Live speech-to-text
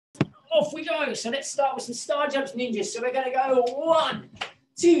off we go. So let's start with some star jumps, ninjas. So we're going to go 1,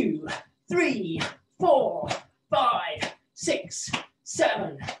 2, 3, 4, 5, 6,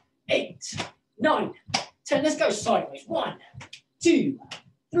 7, 8, 9, 10. Let's go sideways. 1, 2,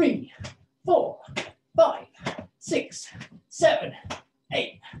 3, 4, 5, 6, 7,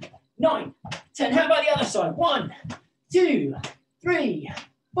 8, 9, 10. How about the other side? 1, 2, 3,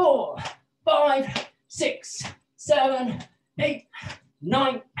 4, 5, 6, 7, 8,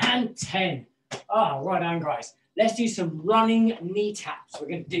 9, and 10. Right on, guys. Let's do some running knee taps. We're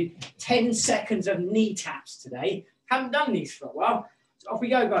going to do 10 seconds of knee taps today. Haven't done these for a while. So off we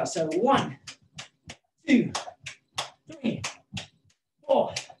go, guys. So 1, 2, 3,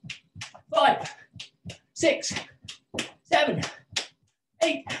 4, 5, 6, 7,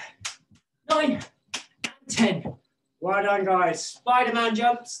 8, 9, and 10. Well done, guys. Spider-Man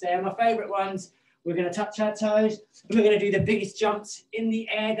jumps. They're my favourite ones. We're going to touch our toes. And we're going to do the biggest jumps in the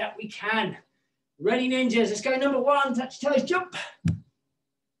air that we can. Ready, ninjas? Let's go. Number 1, touch toes, jump.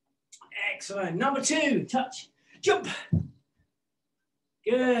 Excellent. Number 2, touch, jump.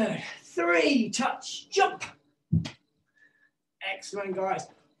 Good. 3, touch, jump. Excellent, guys.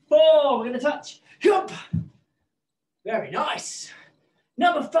 4, we're going to touch, jump. Very nice.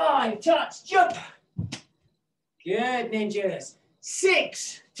 Number 5, touch, jump. Good, ninjas.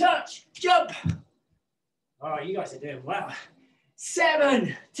 6, touch, jump. Oh, you guys are doing well.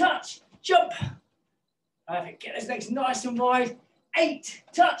 7, touch, jump. Perfect. Get those legs nice and wide. 8,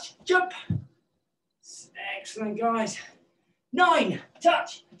 touch, jump. Excellent, guys. 9,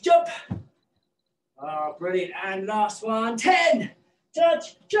 touch, jump. Oh, brilliant. And last one, 10,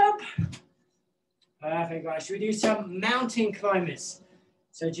 touch, jump. Perfect, guys. Should we do some mountain climbers?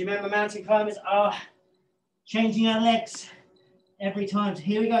 So do you remember mountain climbers are changing our legs every time? So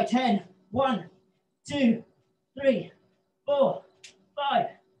here we go. 10, 1, 2, 3, 4, 5,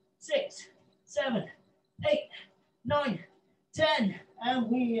 6, 7, 8, 9, 10.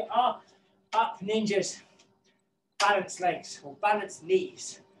 And we are up, ninjas. Balanced legs or balanced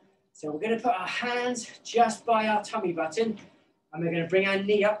knees. So we're going to put our hands just by our tummy button and we're going to bring our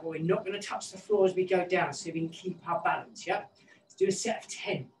knee up, but we're not going to touch the floor as we go down so we can keep our balance, yeah? Let's do a set of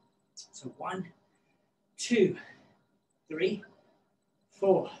 10. So 1, 2, 3,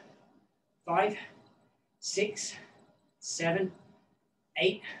 4, 5, 6, 7,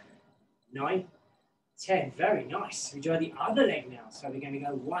 8, 9, 10. Very nice. We do the other leg now. So we're going to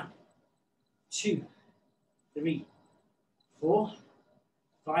go 1, 2, 3, 4,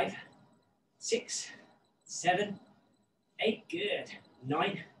 5, 6, 7, 8. Good.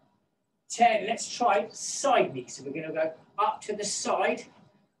 9, 10. Let's try side knee. So we're going to go up to the side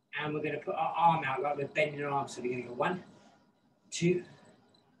and we're going to put our arm out like we're bending our arm. So we're going to go 1, 2,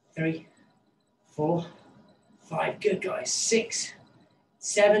 3, 4, 5. Good, guys. 6,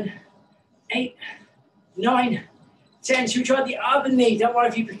 7, 8, 9, 10. Should we try the other knee? Don't worry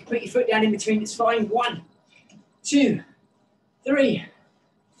if you put your foot down in between. It's fine. 1, 2, 3,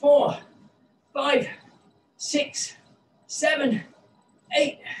 4, 5, 6, 7,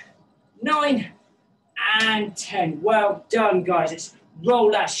 8, 9, and 10. Well done, guys. Let's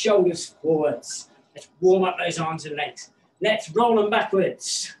roll our shoulders forwards. Let's warm up those arms and legs. Let's roll them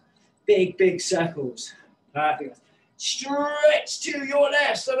backwards. Big, big circles. Perfect. Stretch to your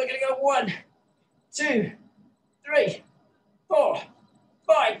left. So we're going to go 1, 2, 3, 4,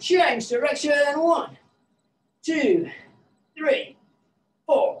 5. Change direction. 1, 2, 3,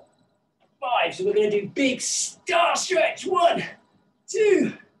 4, 5. So we're going to do big star stretch. 1,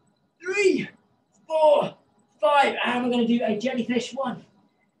 2, 3, 4, 5. And we're going to do a jellyfish. 1,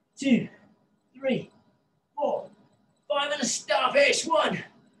 2, 3, 4, 5. And a starfish. 1,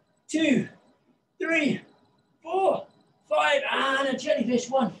 2, 3, 4, 5. And a jellyfish.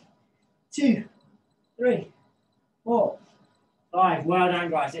 1, 2, 3, 4, 5. Well done,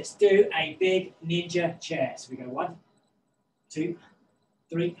 guys. Let's do a big ninja chair. So we go 1, 2,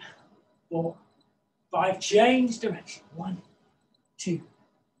 3, 4, 5. Change direction. 1, 2,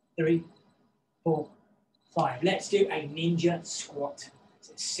 3, 4, 5. Let's do a ninja squat.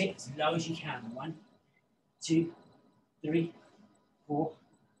 So sit as low as you can. 1, 2, 3, 4,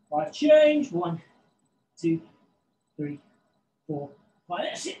 5. Change. 1, 2, 3, 4, 5.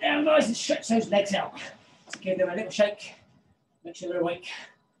 Let's sit down, guys, and stretch those legs out. Let's give them a little shake. Make sure they're awake.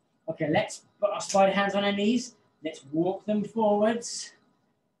 Okay, let's put our spider hands on our knees. Let's walk them forwards.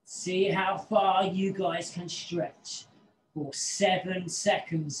 See how far you guys can stretch for 7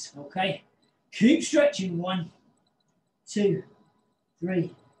 seconds, okay? Keep stretching. 1, 2,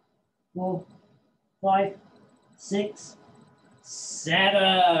 3, 4, 5, 6,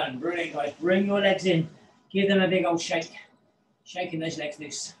 7. Brilliant, guys. Bring your legs in. Give them a big old shake. Shaking those legs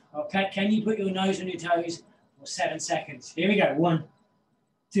loose. Okay, can you put your nose on your toes for 7 seconds? Here we go. 1,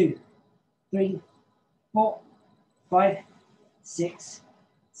 2, 3, 4, 5, 6,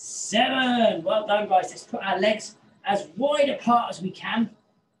 7. Well done, guys. Let's put our legs as wide apart as we can.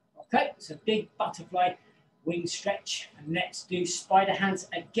 Okay, so big butterfly wing stretch. And let's do spider hands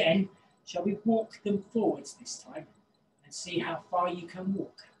again. Shall we walk them forwards this time and see how far you can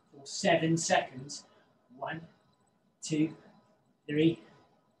walk for 7 seconds? 1, 2, 3,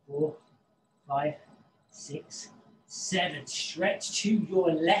 4, 5, 6, 7. Stretch to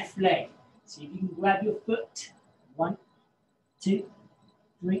your left leg. See if you can grab your foot. 1, 2,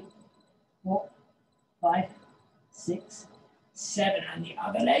 3, 4, 5, 6, 7. And the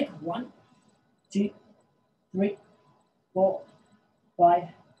other leg. 1, 2, 3, 4, 5,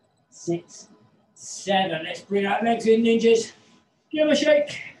 6, 7. Let's bring our legs in, ninjas. Give them a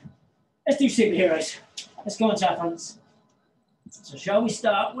shake. Let's do superheroes. Let's go on to our fronts. So shall we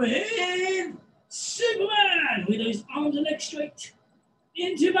start with Superman with those arms and legs straight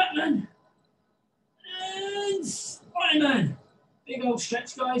into Batman and Spider-Man. Big old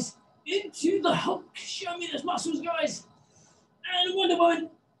stretch, guys. Into the Hulk. Show me those muscles, guys. And Wonder Woman.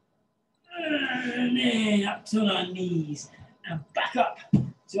 And then up to our knees and back up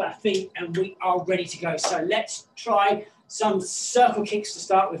to our feet, and we are ready to go. So let's try some circle kicks to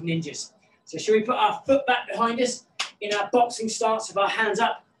start with, ninjas. So shall we put our foot back behind us in our boxing stance with our hands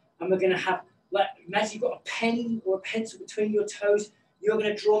up, and we're going to have, like, imagine you've got a pen or a pencil between your toes. You're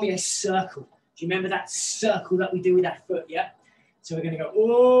going to draw me a circle. Do you remember that circle that we do with our foot? Yeah. So we're going to go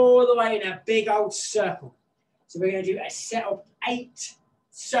all the way in a big old circle. So we're going to do a set of 8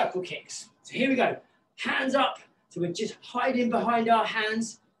 circle kicks. So here we go. Hands up. So we're just hiding behind our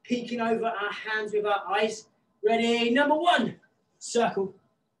hands, peeking over our hands with our eyes. Ready? Number 1, circle.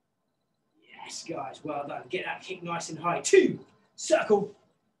 Yes, guys, well done. Get that kick nice and high. 2, circle.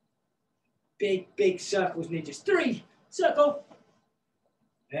 Big, big circles, ninjas. 3, circle.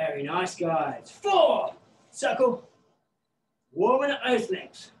 Very nice, guys. 4, circle. Warming up those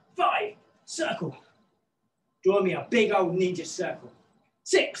legs. 5, circle. Draw me a big old ninja circle.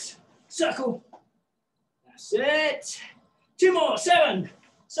 6, circle. That's it. 2 more. 7,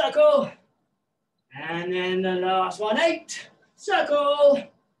 circle. And then the last one. 8, circle.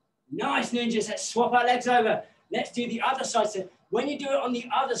 Nice, ninjas. Let's swap our legs over. Let's do the other side. So when you do it on the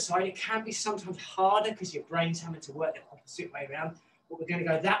other side, it can be sometimes harder because your brain's having to work the opposite way around. But we're going to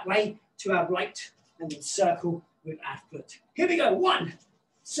go that way to our right and then circle with our foot. Here we go. 1,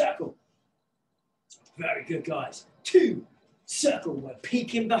 circle. Very good, guys. 2, circle. We're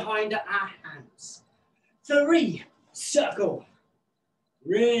peeking behind our hands. 3, circle.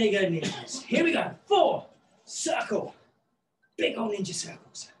 Really good, ninjas. Here we go. 4, circle. Big old ninja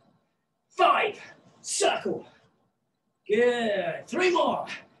circles. 5, circle. Good. 3 more.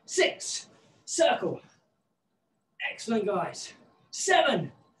 6, circle. Excellent, guys.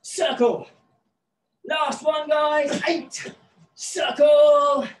 7, circle. Last one, guys. 8,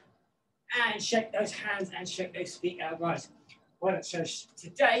 circle. And shake those hands and shake those feet out, guys. Right, so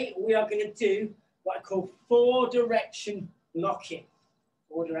today we are going to do what I call 4-direction blocking.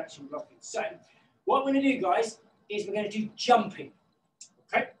 4-direction blocking. So what we're going to do, guys, is we're going to do jumping.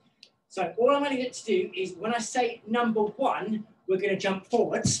 Okay? So all I'm going to get to do is when I say number 1, we're going to jump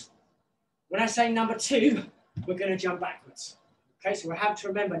forwards. When I say number 2, we're going to jump backwards. Okay, so we have to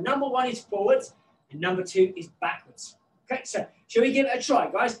remember number 1 is forwards and number 2 is backwards. Okay, so shall we give it a try,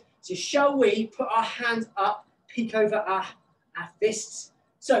 guys? So shall we put our hands up, peek over our fists?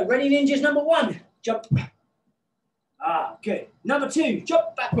 So ready, ninjas? Number 1, jump. Ah, good. Number 2,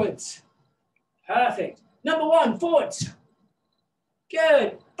 jump backwards. Perfect. Number 1, forwards.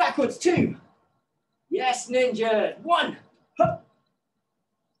 Good. Backwards, 2. Yes, ninjas. 1, hop.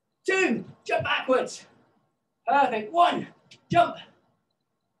 2, jump backwards. Perfect. 1, jump.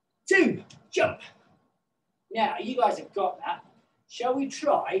 2, jump. Now, you guys have got that. Shall we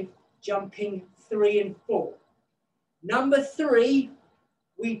try jumping 3 and 4? Number 3,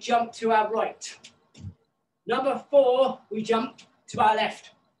 we jump to our right. Number 4, we jump to our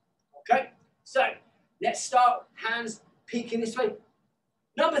left. Okay, so let's start hands peeking this way.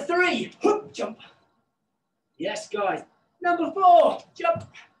 Number 3, whoop, jump. Yes, guys. Number 4, jump.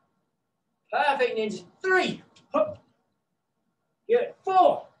 Perfect, ninjas. 3, whoop. Good.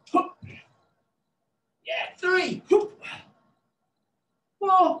 4, whoop. Yeah, 3, whoop.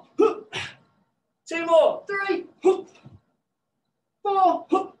 4, whoop. 2 more. 3, whoop. 4,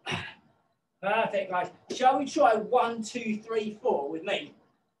 whoop. Perfect, guys. Shall we try 1, 2, 3, 4 with me?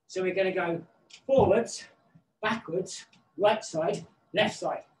 So we're going to go forwards, backwards, right side, left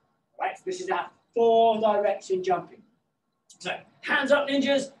side. Right? This is our 4-direction jumping. So hands up,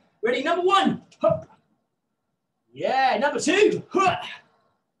 ninjas. Ready, number 1. Hop. Yeah, number 2. Hop.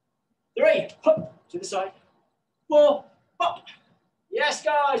 3. Hop. To the side. 4. Hop. Yes,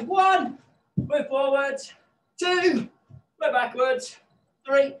 guys. 1. Move forwards. 2. Move backwards.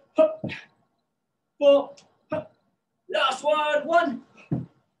 3. Hop. 4. Hop. Last one. 1.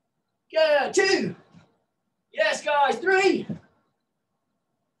 Good. 2. Yes, guys. 3.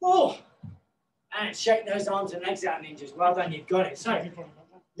 4. And shake those arms and legs out, ninjas. Well done, you've got it. So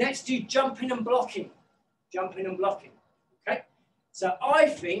let's do jumping and blocking. Jumping and blocking. Okay? So I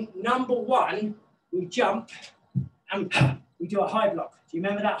think number 1, we jump and we do a high block. Do you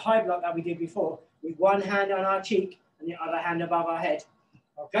remember that high block that we did before? With one hand on our cheek and the other hand above our head.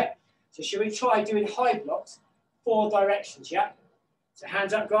 Okay? So should we try doing high blocks 4 directions, yeah? So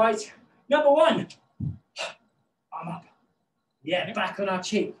hands up, guys. Number 1. Arm up. Yeah, back on our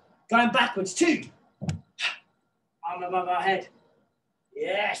cheek. Going backwards. 2. Arm above our head.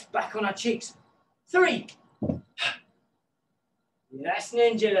 Yes, back on our cheeks. 3. Yes,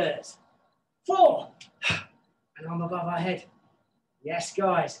 ninjas. 4. And arm above our head. Yes,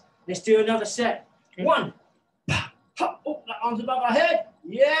 guys. Let's do another set. 1. Oh, that arm's above our head.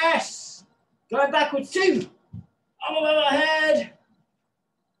 Yes. Going backwards. 2. Arm above our head.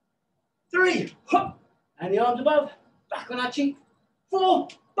 3. And the arms above. Back on our cheek. 4.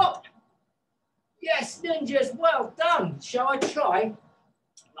 Pop. Yes, ninjas. Well done. Shall I try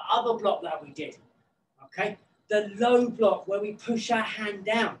the other block that we did? Okay. The low block where we push our hand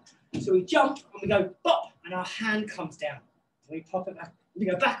down. So we jump and we go bop and our hand comes down. So we pop it back. We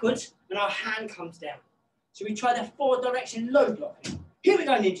go backwards and our hand comes down. So we try the 4 direction low block. Here we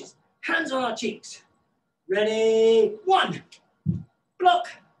go, ninjas. Hands on our cheeks. Ready? 1. Block.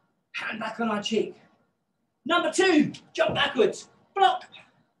 Hand back on our cheek. Number 2. Jump backwards. Block.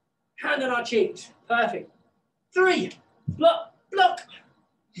 Hand on our cheeks. Perfect. 3. Block. Block.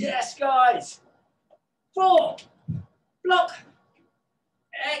 Yes, guys. 4. Block.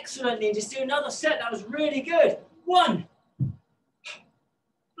 Excellent, ninjas. Do another set. That was really good. 1.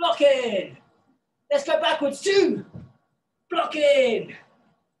 Block in. Let's go backwards. 2. Block in.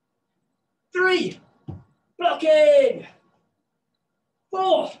 3. Block in.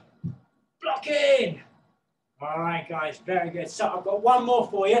 4. Block in. All right, guys. Very good. So I've got one more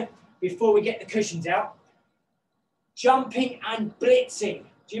for you before we get the cushions out. Jumping and blitzing.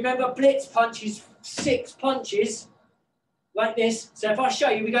 Do you remember blitz punches? 6 punches like this. So if I show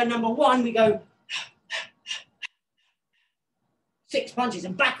you, we go number 1, we go 6 punches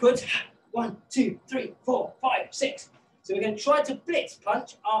and backwards. 1, 2, 3, 4, 5, 6. So we're going to try to blitz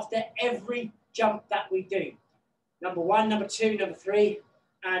punch after every jump that we do. Number 1, number 2, number 3,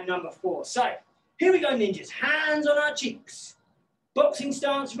 and number 4. So here we go, ninjas. Hands on our cheeks. Boxing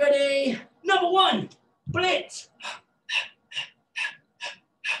stance ready. Number 1, blitz.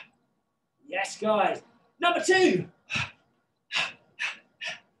 Yes, guys. Number 2.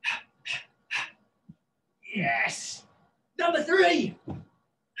 Yes. Number 3.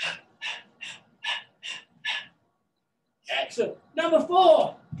 Excellent. Number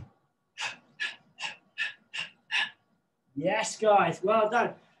 4. Yes, guys. Well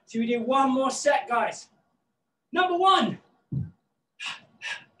done. So we do one more set, guys. Number 1.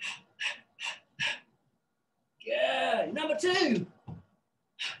 Good. Number 2.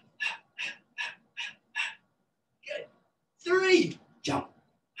 Good. 3. Jump.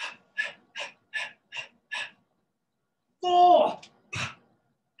 4.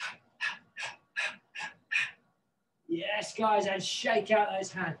 Yes, guys, and shake out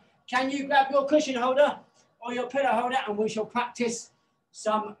those hands. Can you grab your cushion holder or your pillow holder and we shall practice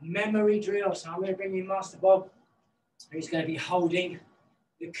some memory drills. So I'm going to bring in Master Bob, who's going to be holding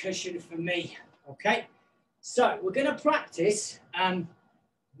the cushion for me. Okay, so we're going to practice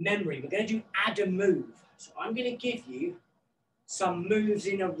memory. We're going to do add a move. So I'm going to give you some moves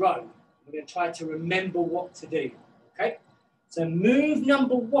in a row. We're going to try to remember what to do. Okay, so move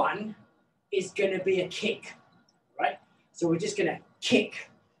number 1 is going to be a kick. Right, so we're just going to kick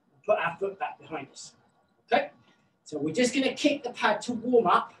and put our foot back behind us. Okay, so we're just going to kick the pad to warm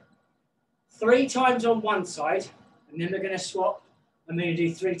up 3 times on one side, and then we're going to swap and we're going to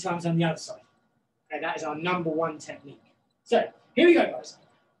do 3 times on the other side. Okay, that is our number 1 technique. So here we go, guys.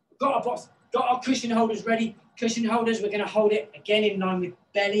 We've got our box, got our cushion holders ready. Cushion holders, we're going to hold it again in line with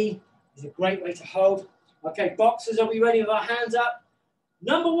belly. It's a great way to hold. Okay, boxers, are we ready with our hands up?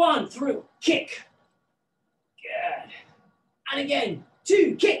 Number 1, through, kick. Good. And again,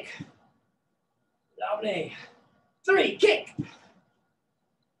 2, kick. Lovely. 3, kick.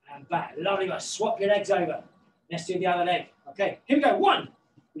 And back. Lovely, guys. Swap your legs over. Let's do the other leg. Okay, here we go. 1,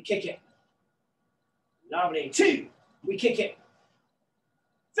 we kick it. Lovely. 2, we kick it.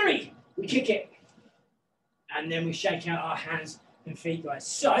 3, we kick it. And then we shake out our hands and feet, guys.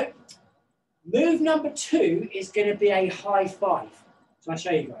 So, move number 2 is going to be a high 5. So I'll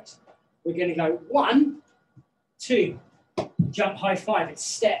show you guys. We're going to go 1, 2, jump high 5 and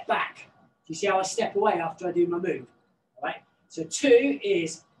step back. Do you see how I step away after I do my move? All right. So 2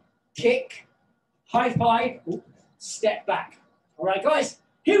 is kick, high 5, ooh, step back. All right, guys.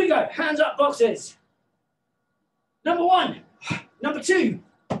 Here we go. Hands up, boxers. Number 1, number 2,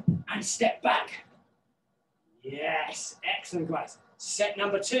 and step back. Yes, excellent, guys. Set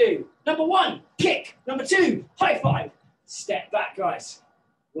number 2. Number 1, kick. Number 2, high 5. Step back, guys.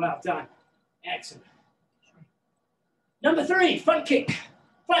 Well done. Excellent. Number 3, front kick.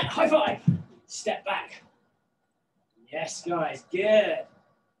 Front, high 5. Step back. Yes, guys, good.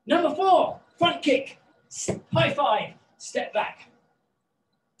 Number 4, front kick. High 5. Step back.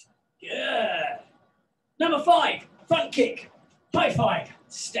 Good. Number 5, front kick. High 5.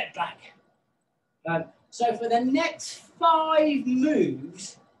 Step back. So for the next 5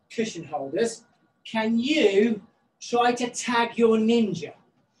 moves, cushion holders, can you try to tag your ninja?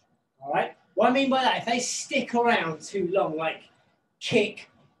 All right. What I mean by that, if they stick around too long, like kick,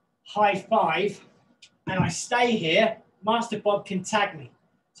 high 5, and I stay here, Master Bob can tag me.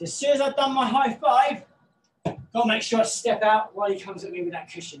 So as soon as I've done my high 5, gotta make sure I step out while he comes at me with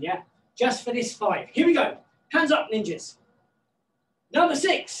that cushion, yeah? Just for this 5. Here we go. Hands up, ninjas. Number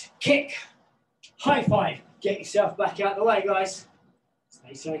 6, kick, high 5. Get yourself back out of the way, guys.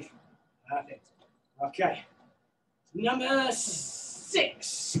 Stay safe. Perfect. Okay. Number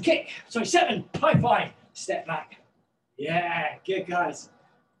 6, kick. Sorry, 7, high 5. Step back. Yeah, good, guys.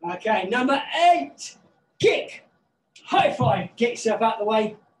 Okay, number 8, kick. High 5. Get yourself out of the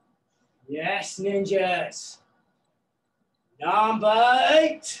way. Yes, ninjas. Number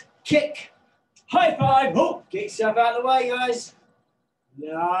 8, kick. High 5. Oh, get yourself out of the way, guys.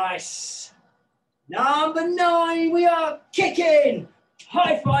 Nice. Number 9, we are kicking.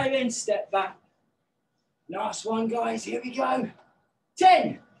 High 5 in, step back. Last one, guys. Here we go.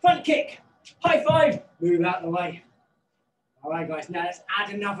 10, front kick. High 5, move out of the way. All right, guys. Now let's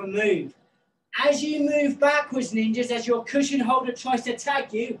add another move. As you move backwards, ninjas, as your cushion holder tries to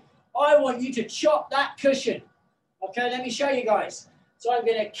tag you, I want you to chop that cushion. Okay, let me show you guys. So I'm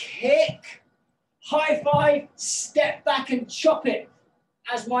going to kick, high 5, step back and chop it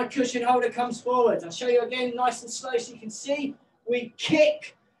as my cushion holder comes forward. I'll show you again nice and slow so you can see. We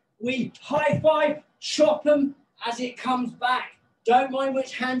kick, we high 5, chop them as it comes back. Don't mind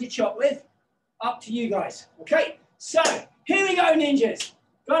which hand you chop with. Up to you guys. Okay, so here we go, ninjas.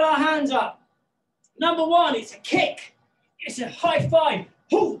 Got our hands up. Number 1, it's a kick. It's a high 5.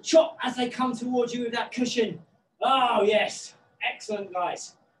 Ooh, chop as they come towards you with that cushion. Oh, yes. Excellent,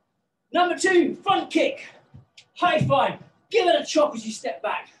 guys. Number 2, front kick. High 5. Give it a chop as you step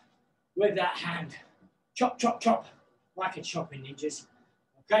back with that hand. Chop, chop, chop. Like a chopping, ninjas.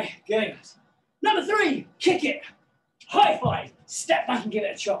 Okay, good. Number 3, kick it. High 5. Step back and give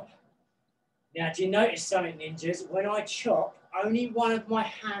it a chop. Now, do you notice something, ninjas? When I chop, only one of my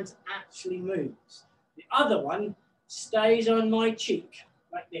hands actually moves. The other one stays on my cheek,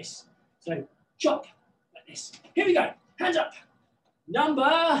 like this. So, chop, like this. Here we go. Hands up.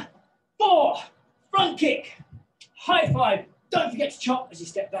 Number 4, front kick. High 5. Don't forget to chop as you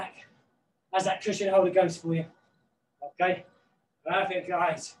step back, as that cushion holder goes for you. Okay? Perfect,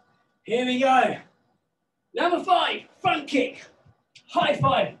 guys. Here we go. Number 5, front kick. High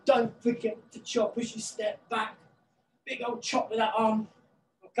 5. Don't forget to chop as you step back. Big old chop with that arm.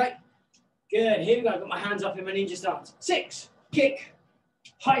 Okay? Good. Here we go. I've got my hands up in my ninja stance. 6, kick.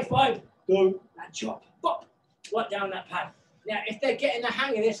 High 5. Go. And chop. Bop. Right down that pad. Now, if they're getting the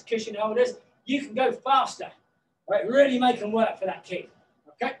hang of this, cushion holders, you can go faster. Right? Really make them work for that kick.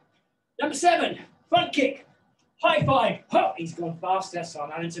 Okay? Number 7, front kick. High 5. Oh, he's gone faster, so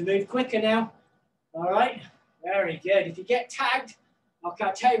I'm having to move quicker now. All right? Very good. If you get tagged, okay,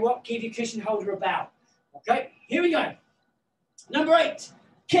 I'll tell you what, give your cushion holder a bow. Okay? Here we go. Number 8,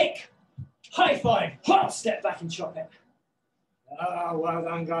 kick. High 5. Oh, step back and chop it. Oh, well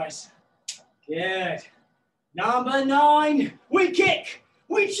done, guys. Good. Number 9, we kick.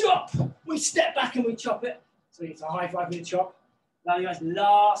 We chop. We step back and we chop it. So it's a high 5 with a chop. Now, guys,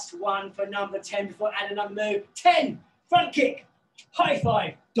 last one for number 10 before I add another move. 10, front kick. High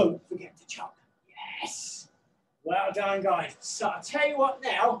 5. Don't forget to chop. Yes. Well done, guys. So I'll tell you what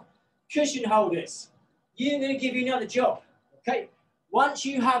now, cushion holders, you're going to give you another job. Okay? Once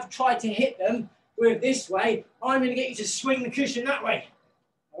you have tried to hit them with this way, I'm going to get you to swing the cushion that way.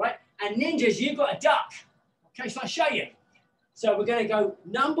 All right? And ninjas, you've got a duck. Okay, so I'll show you. So we're going to go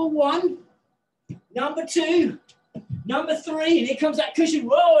number 1, number 2, Number 3, and here comes that cushion,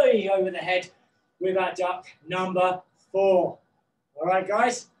 whoa, over the head with our duck. Number 4. All right,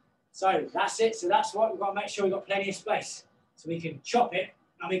 guys. So that's it. So that's what we've got to make sure we've got plenty of space. So we can chop it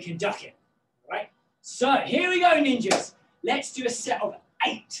and we can duck it. All right. So here we go, ninjas. Let's do a set of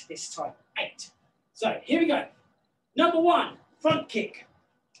 8 this time. 8. So here we go. Number 1, front kick.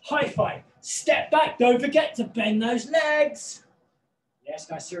 High 5. Step back. Don't forget to bend those legs. Yes,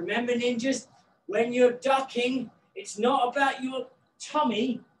 guys. So remember, ninjas, when you're ducking, it's not about your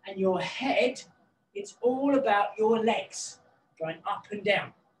tummy and your head. It's all about your legs going up and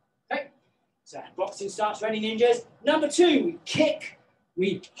down. Okay? So boxing starts, ready, ninjas. Number 2, we kick,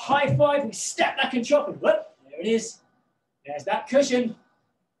 we high 5, we step back and chop, and whoop, there it is. There's that cushion,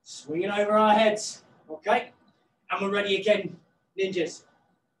 swinging over our heads. Okay? And we're ready again, ninjas.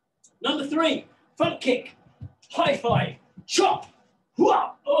 Number 3, front kick, high 5, chop.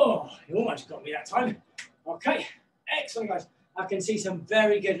 Oh, you almost got me that time. Okay, excellent, guys. I can see some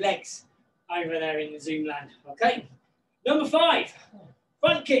very good legs over there in the Zoom land. Okay, number 5,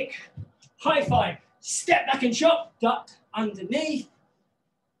 front kick, high 5, step back and chop, duck underneath.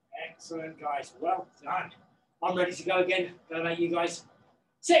 Excellent, guys. Well done. I'm ready to go again. Don't know about you guys.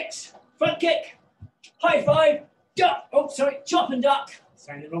 6, front kick, high 5, duck. Oh, sorry, chop and duck.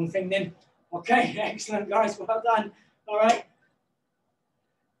 Saying the wrong thing then. Okay, excellent, guys. Well done. All right.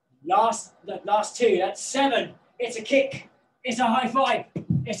 Last 2, that's 7. It's a kick, it's a high 5,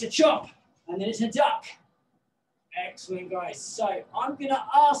 it's a chop, and then it's a duck. Excellent, guys. So I'm going to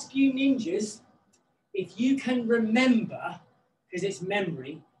ask you ninjas if you can remember, because it's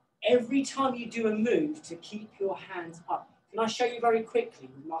memory, every time you do a move to keep your hands up. Can I show you very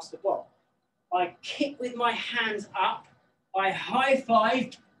quickly with Master Bob? I kick with my hands up, I high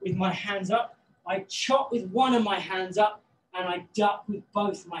 5 with my hands up, I chop with one of my hands up, and I duck with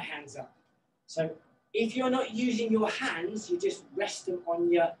both my hands up. So if you're not using your hands, you just rest them on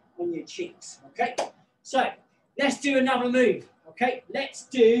your cheeks, okay? So let's do another move, okay? Let's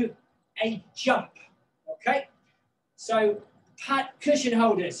do a jump, okay? So cushion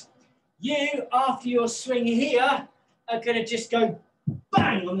holders, you, after your swing here, are gonna just go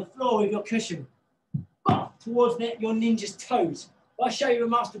bang on the floor with your cushion, towards your ninja's toes. I'll show you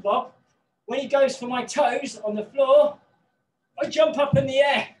with Master Bob. When he goes for my toes on the floor, I jump up in the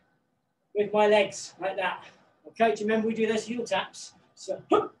air with my legs like that. Okay, do you remember we do those heel taps? So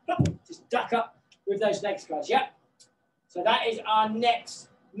just duck up with those legs, guys, yeah? So that is our next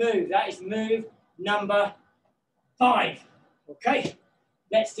move. That is move number 5. Okay,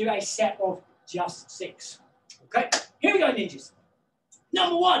 let's do a set of just 6. Okay, here we go, ninjas.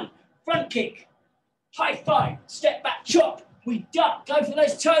 Number 1, front kick, high 5, step back, chop. We duck, go for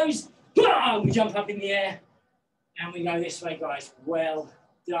those toes, we jump up in the air. And we go this way, guys. Well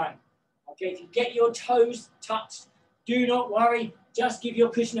done. Okay, if you get your toes touched, do not worry. Just give your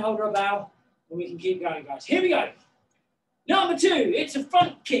cushion holder a bow, and we can keep going, guys. Here we go. Number 2, it's a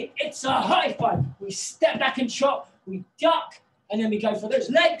front kick. It's a high 5. We step back and chop. We duck, and then we go for those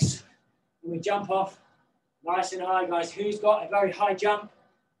legs, and we jump off nice and high, guys. Who's got a very high jump?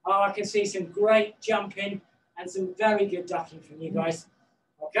 Oh, I can see some great jumping and some very good ducking from you guys.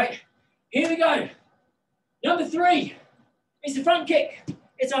 Okay, here we go. Number 3, it's the front kick.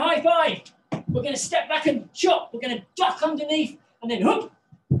 It's a high 5. We're going to step back and chop. We're going to duck underneath and then hook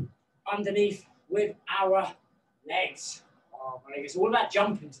underneath with our legs. Oh, my, it's all about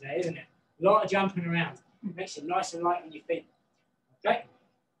jumping today, isn't it? A lot of jumping around. Makes you nice and light on your feet. Okay.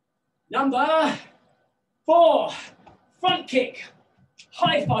 Number 4, front kick.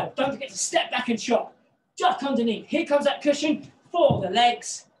 High 5. Don't forget to step back and chop. Duck underneath. Here comes that cushion for the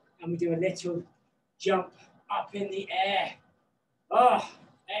legs. And we do a little jump up in the air. Oh,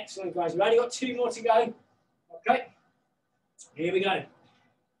 excellent, guys. We've only got 2 more to go. Okay, here we go.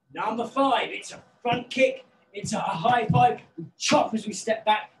 Number 5, it's a front kick. It's a high 5. We chop as we step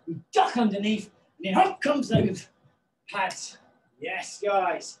back. We duck underneath. And then up comes those pads. Yes,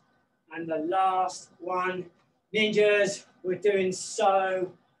 guys. And the last one, ninjas, we're doing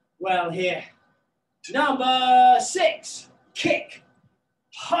so well here. Number 6, kick.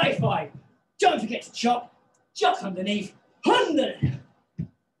 High 5. Don't forget to chop. Duck underneath. 100.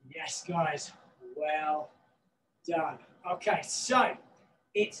 Yes, guys. Well done. Okay, so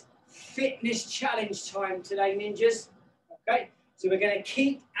it's fitness challenge time today, ninjas. Okay, so we're going to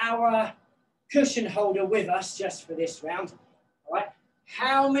keep our cushion holder with us just for this round. All right.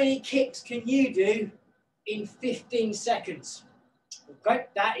 How many kicks can you do in 15 seconds? Okay,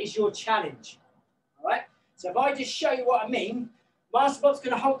 that is your challenge. All right. So if I just show you what I mean, Master Bob's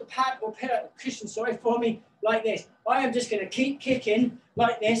going to hold the pad or cushion, for me like this. I am just going to keep kicking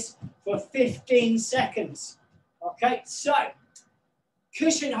like this for 15 seconds. Okay, so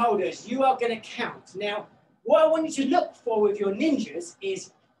cushion holders, you are going to count. Now, what I want you to look for with your ninjas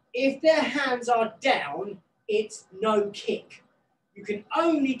is if their hands are down, it's no kick. You can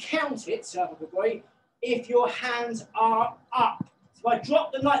only count it, so boy, if your hands are up. So if I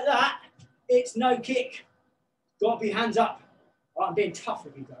drop them like that, it's no kick. Got to be hands up. Oh, I'm being tough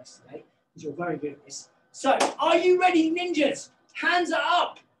with you guys today because you're very good at this. So, are you ready, ninjas? Hands are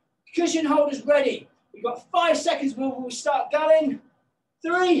up. Cushion holders ready. We've got 5 seconds before we start going.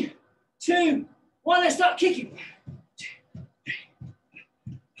 3, 2, 1. Let's start kicking.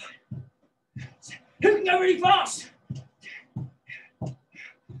 Who can go really fast?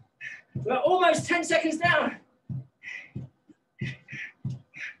 We're almost 10 seconds down. 2,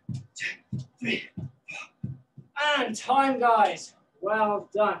 3, 4. And time, guys. Well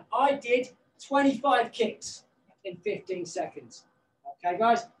done. I did 25 kicks in 15 seconds. Okay,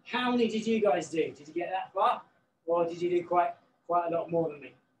 guys, how many did you guys do? Did you get that far? Or did you do quite a lot more than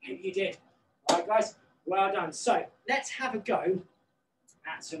me? Maybe you did. All right, guys, well done. So let's have a go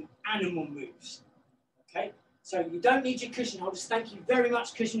at some animal moves. Okay, so you don't need your cushion holders. Thank you very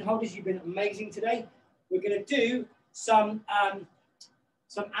much, cushion holders. You've been amazing today. We're going to do some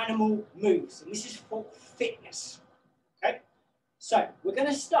animal moves, and this is for fitness. Okay, so we're going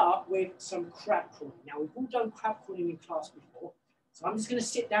to start with some crab crawling. Now, we've all done crab crawling in class before, so I'm just going to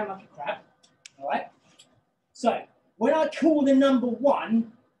sit down like a crab. All right. So when I call the number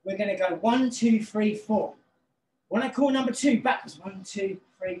 1, we're going to go 1, 2, 3, 4. When I call number 2, backwards, 1, 2,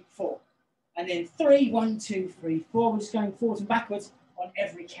 3, 4. And then 3, 1, 2, 3, 4. We're just going forwards and backwards on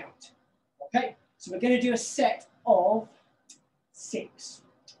every count. Okay, so we're going to do a set of 6.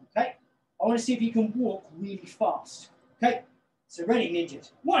 Okay, I want to see if you can walk really fast. Okay, so ready,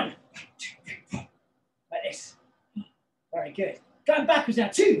 ninjas? 1, 2, 3, 4. Like this. Very good. Going backwards now.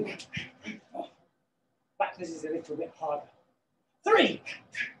 2, 4. Backwards is a little bit harder. 3,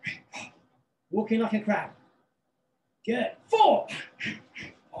 4. Walking like a crab. Good. 4.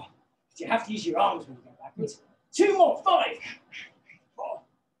 You have to use your arms when you go backwards. 2 more. 5, 4.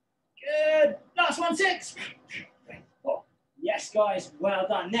 Good. Last one. 6, 4. Yes, guys. Well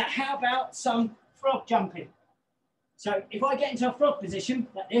done. Now, how about some frog jumping? So, if I get into a frog position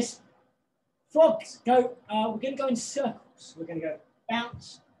like this, frogs go. We're going to go in circles. We're going to go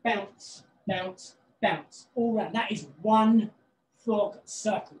bounce, bounce, bounce, bounce, all around. That is one frog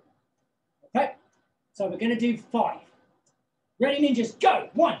circle. Okay. So we're going to do 5. Ready, ninjas? Go.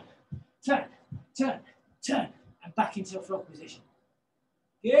 1. Turn, turn, turn, and back into a frog position.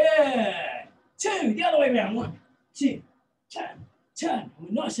 Good. 2, the other way around. 1, 2, turn, turn. And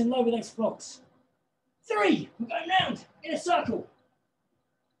we're nice and low with those frogs. 3, we're going round in a circle.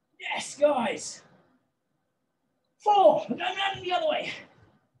 Yes, guys. 4, we're going round in the other way.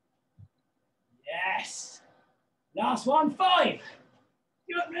 Yes. Last one. 5.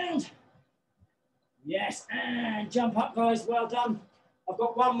 Go round. Yes, and jump up, guys. Well done. I've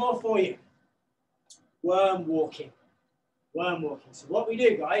got one more for you. Worm walking. Worm walking. So what we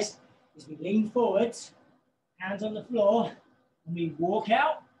do, guys, is we lean forwards, hands on the floor, and we walk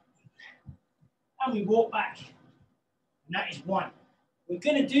out, and we walk back. And that is 1. We're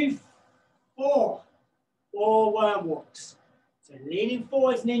going to do 4 worm walks. So leaning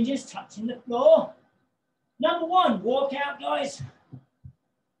forwards, ninjas, touching the floor. Number 1, walk out, guys,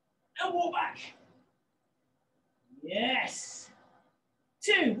 and walk back. Yes.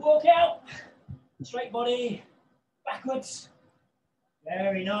 2, walk out, straight body, backwards.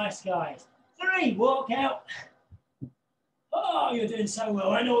 Very nice, guys. 3, walk out. Oh, you're doing so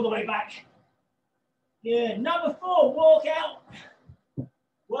well, and all the way back. Good. Number 4, walk out.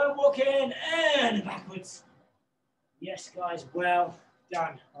 Well, walk in and backwards. Yes, guys, well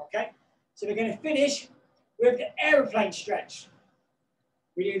done. Okay, so we're going to finish with the aeroplane stretch.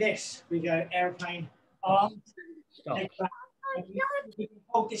 We do this. We go aeroplane, arms, leg back. And we can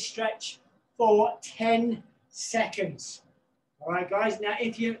hold this stretch for 10 seconds. All right, guys. Now,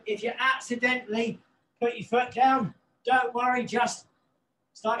 if you accidentally put your foot down, don't worry. Just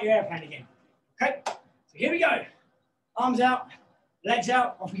start your airplane again. Okay. So here we go. Arms out, legs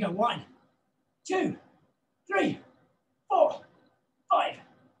out. Off we go. 1, 2, 3, 4, 5,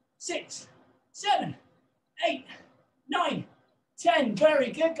 6, 7, 8, 9, 10.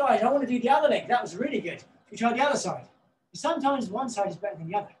 Very good, guys. I want to do the other leg. That was really good. We try the other side. Sometimes one side is better than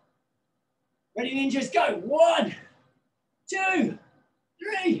the other. Ready, ninjas? Go. 1, 2,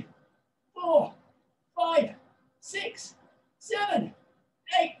 3, 4, 5, 6, 7,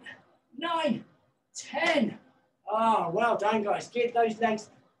 8, 9, 10. Ah, well done, guys. Give those legs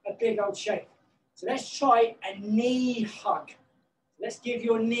a big old shake. So let's try a knee hug. Let's give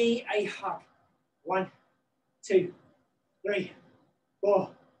your knee a hug. 1, 2, 3, 4,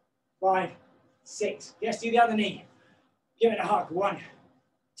 5, 6. Yes, do the other knee. Give it a hug. 1,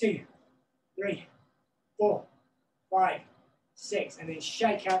 2, 3, 4, 5, 6. And then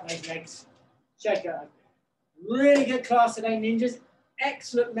shake out those legs. Shake out. Really good class today, ninjas.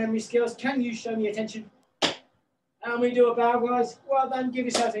 Excellent memory skills. Can you show me attention? And we do a bow, guys. Well done. Give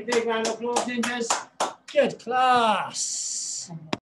yourselves a big round of applause, ninjas. Good class.